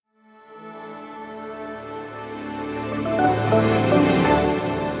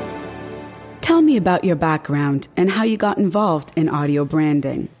me about your background and how you got involved in audio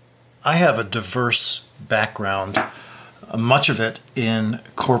branding. I have a diverse background, much of it in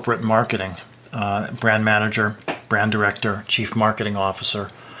corporate marketing, brand manager, brand director, chief marketing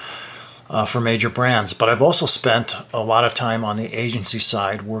officer for major brands. But I've also spent a lot of time on the agency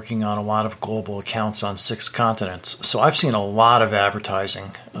side working on a lot of global accounts on 6 continents. So I've seen a lot of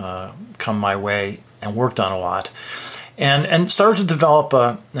advertising come my way and worked on a lot. And started to develop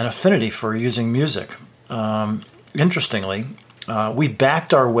an affinity for using music. Interestingly, we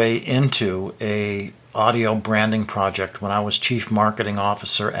backed our way into a audio branding project when I was chief marketing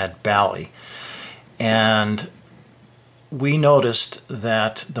officer at Bally. And we noticed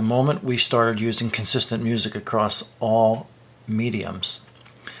that the moment we started using consistent music across all mediums,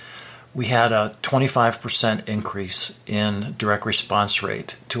 we had a 25% increase in direct response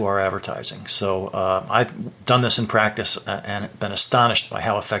rate to our advertising. So I've done this in practice and been astonished by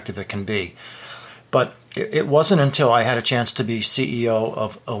how effective it can be. But it wasn't until I had a chance to be CEO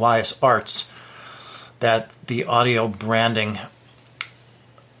of Elias Arts that the audio branding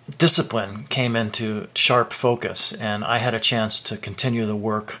discipline came into sharp focus, and I had a chance to continue the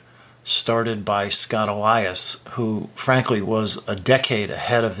work started by Scott Elias, who frankly was a decade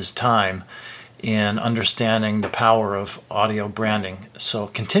ahead of his time in understanding the power of audio branding. So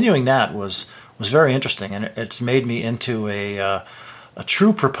continuing that was very interesting, and it's made me into a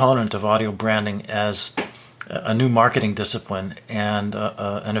true proponent of audio branding as a new marketing discipline and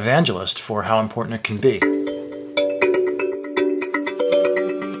an evangelist for how important it can be.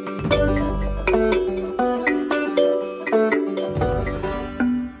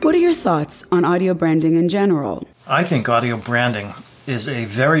 What are your thoughts on audio branding in general? I think audio branding is a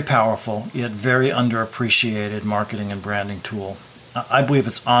very powerful yet very underappreciated marketing and branding tool. I believe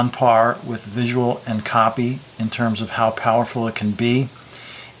it's on par with visual and copy in terms of how powerful it can be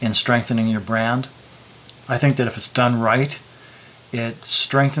in strengthening your brand. I think that if it's done right, it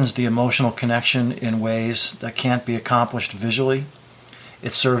strengthens the emotional connection in ways that can't be accomplished visually.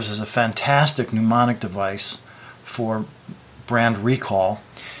 It serves as a fantastic mnemonic device for brand recall,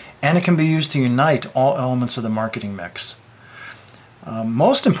 and it can be used to unite all elements of the marketing mix.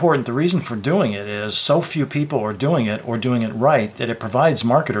 Most important, the reason for doing it is so few people are doing it or doing it right that it provides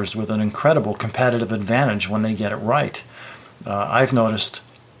marketers with an incredible competitive advantage when they get it right. I've noticed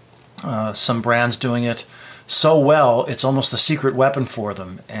some brands doing it so well, it's almost a secret weapon for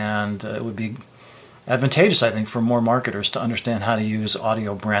them, and it would be advantageous, I think, for more marketers to understand how to use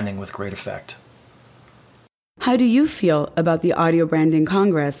audio branding with great effect. How do you feel about the Audio Branding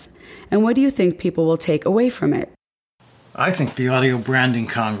Congress, and what do you think people will take away from it? I think the Audio Branding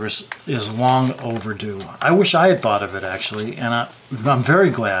Congress is long overdue. I wish I had thought of it, actually, and I'm very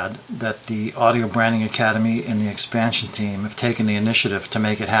glad that the Audio Branding Academy and the expansion team have taken the initiative to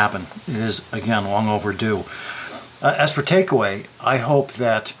make it happen. It is, again, long overdue. As for takeaway, I hope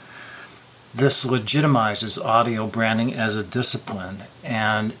that this legitimizes audio branding as a discipline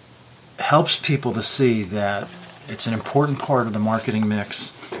and helps people to see that it's an important part of the marketing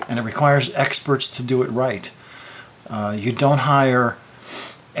mix, and it requires experts to do it right. You don't hire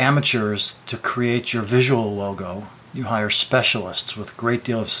amateurs to create your visual logo. You hire specialists with a great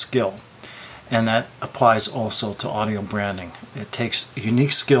deal of skill, and that applies also to audio branding. It takes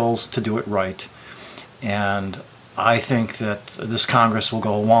unique skills to do it right, and I think that this Congress will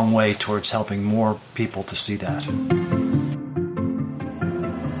go a long way towards helping more people to see that.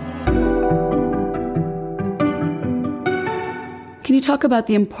 Can you talk about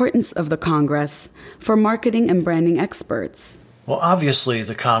the importance of the Congress for marketing and branding experts? Well, obviously,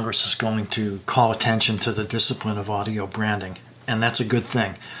 the Congress is going to call attention to the discipline of audio branding, and that's a good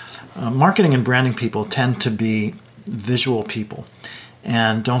thing. Marketing and branding people tend to be visual people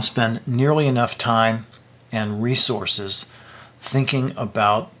and don't spend nearly enough time and resources thinking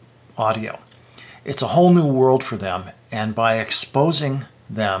about audio. It's a whole new world for them, and by exposing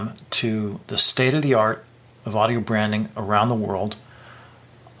them to the state-of-the-art of audio branding around the world,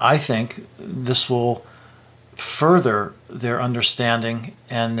 I think this will further their understanding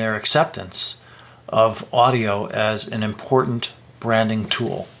and their acceptance of audio as an important branding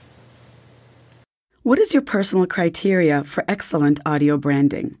tool. What is your personal criteria for excellent audio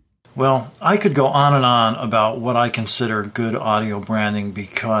branding? Well, I could go on and on about what I consider good audio branding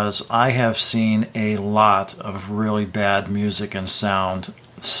because I have seen a lot of really bad music and sound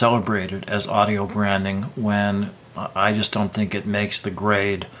celebrated as audio branding when I just don't think it makes the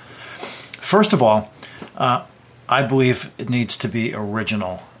grade. First of all, I believe it needs to be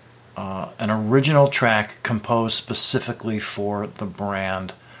original. An original track composed specifically for the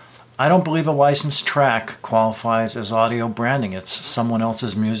brand. I don't believe a licensed track qualifies as audio branding. It's someone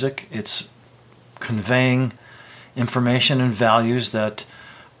else's music. It's conveying information and values that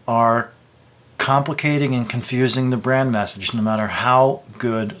are complicating and confusing the brand message, no matter how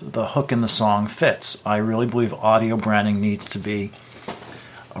good the hook in the song fits. I really believe audio branding needs to be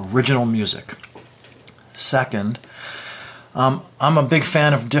original music. Second, I'm a big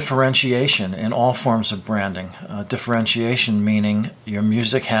fan of differentiation in all forms of branding. Differentiation meaning your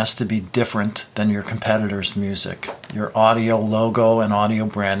music has to be different than your competitor's music. Your audio logo and audio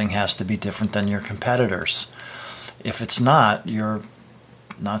branding has to be different than your competitors. If it's not, you're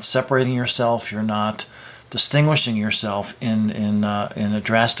not separating yourself, you're not distinguishing yourself in a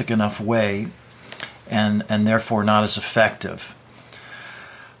drastic enough way, and therefore not as effective.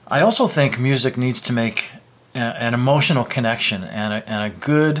 I also think music needs to make an emotional connection, and a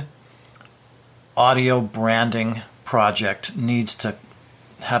good audio branding project needs to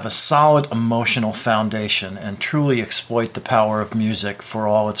have a solid emotional foundation and truly exploit the power of music for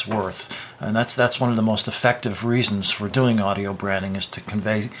all it's worth. And that's one of the most effective reasons for doing audio branding, is to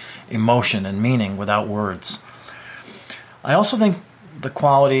convey emotion and meaning without words. I also think the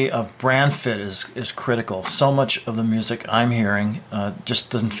quality of brand fit is critical. So much of the music I'm hearing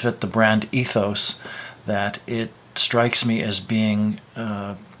just doesn't fit the brand ethos, that it strikes me as being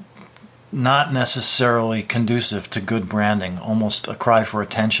not necessarily conducive to good branding, almost a cry for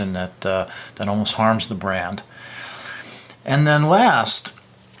attention that almost harms the brand. And then last,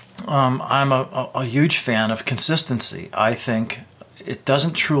 I'm a huge fan of consistency. I think it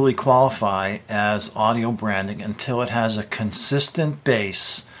doesn't truly qualify as audio branding until it has a consistent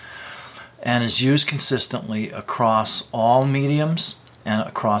base and is used consistently across all mediums and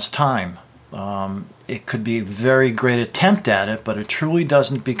across time. It could be a very great attempt at it, but it truly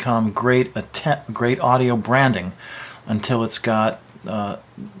doesn't become great audio branding until it's got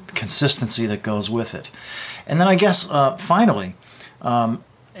consistency that goes with it. And then I guess finally,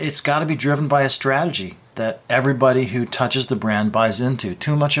 it's got to be driven by a strategy that everybody who touches the brand buys into.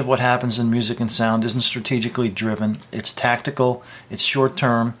 Too much of what happens in music and sound isn't strategically driven. It's tactical, it's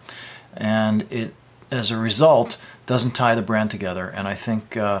short-term, and it, as a result, doesn't tie the brand together. And I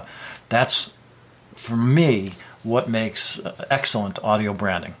think that's, for me, what makes excellent audio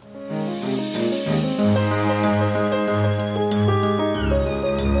branding.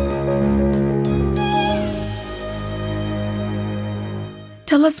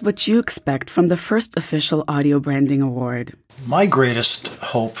 Tell us what you expect from the first official Audio Branding Award. My greatest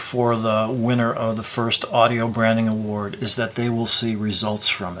hope for the winner of the first Audio Branding Award is that they will see results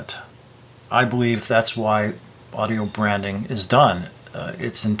from it. I believe that's why audio branding is done.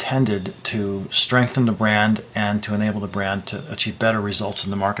 It's intended to strengthen the brand and to enable the brand to achieve better results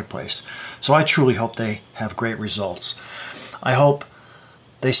in the marketplace. So I truly hope they have great results. I hope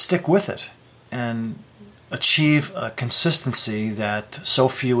they stick with it and achieve a consistency that so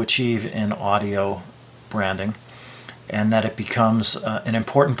few achieve in audio branding, and that it becomes an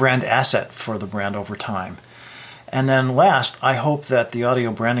important brand asset for the brand over time. And then last, I hope that the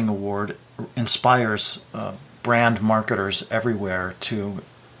Audio Branding Award inspires brand marketers everywhere to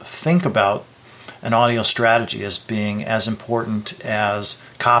think about an audio strategy as being as important as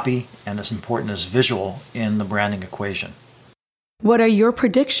copy and as important as visual in the branding equation. What are your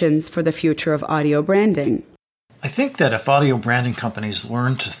predictions for the future of audio branding? I think that if audio branding companies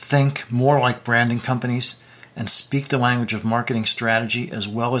learn to think more like branding companies and speak the language of marketing strategy as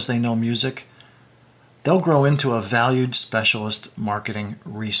well as they know music, they'll grow into a valued specialist marketing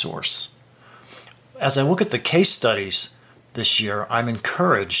resource. As I look at the case studies this year, I'm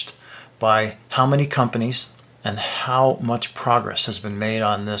encouraged by how many companies and how much progress has been made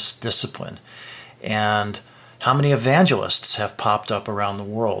on this discipline, and how many evangelists have popped up around the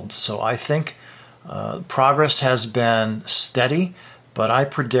world. So I think progress has been steady, but I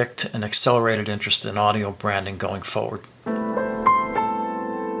predict an accelerated interest in audio branding going forward.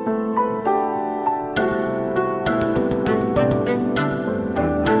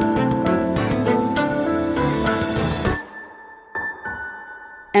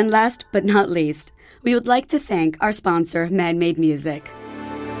 And last but not least, we would like to thank our sponsor, Man Made Music.